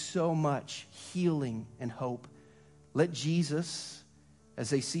need so much healing and hope, let Jesus, as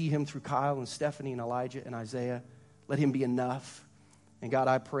they see him through Kyle and Stephanie and Elijah and Isaiah, let him be enough. And God,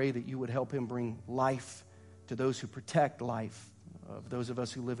 I pray that you would help him bring life to those who protect life of those of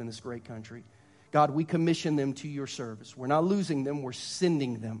us who live in this great country. God, we commission them to your service. We're not losing them, we're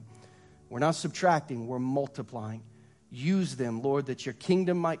sending them. We're not subtracting, we're multiplying. Use them, Lord, that your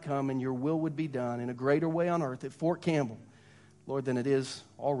kingdom might come and your will would be done in a greater way on earth at Fort Campbell, Lord, than it is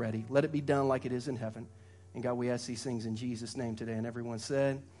already. Let it be done like it is in heaven. And God, we ask these things in Jesus' name today. And everyone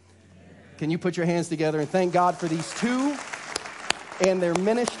said, can you put your hands together and thank God for these two and their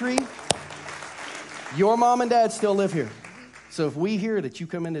ministry? Your mom and dad still live here. So if we hear that you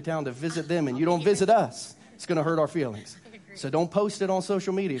come into town to visit them and you don't visit us, it's going to hurt our feelings. So don't post it on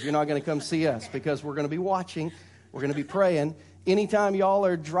social media if you're not going to come see us, because we're going to be watching. We're going to be praying. Anytime y'all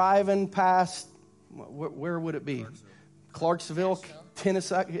are driving past, where would it be? Clarksville,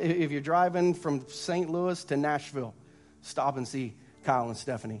 Tennessee. If you're driving from St. Louis to Nashville, stop and see Kyle and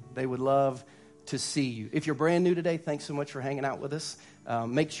Stephanie. They would love to see you. If you're brand new today, thanks so much for hanging out with us.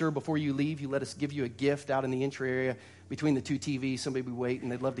 Make sure before you leave, you let us give you a gift out in the entry area between the two TVs. Somebody will be waiting.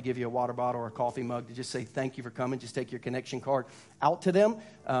 They'd love to give you a water bottle or a coffee mug to just say thank you for coming. Just take your connection card out to them.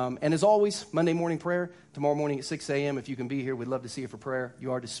 And as always, Monday morning prayer, tomorrow morning at 6 a.m. If you can be here, we'd love to see you for prayer.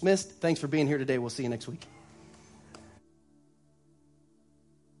 You are dismissed. Thanks for being here today. We'll see you next week.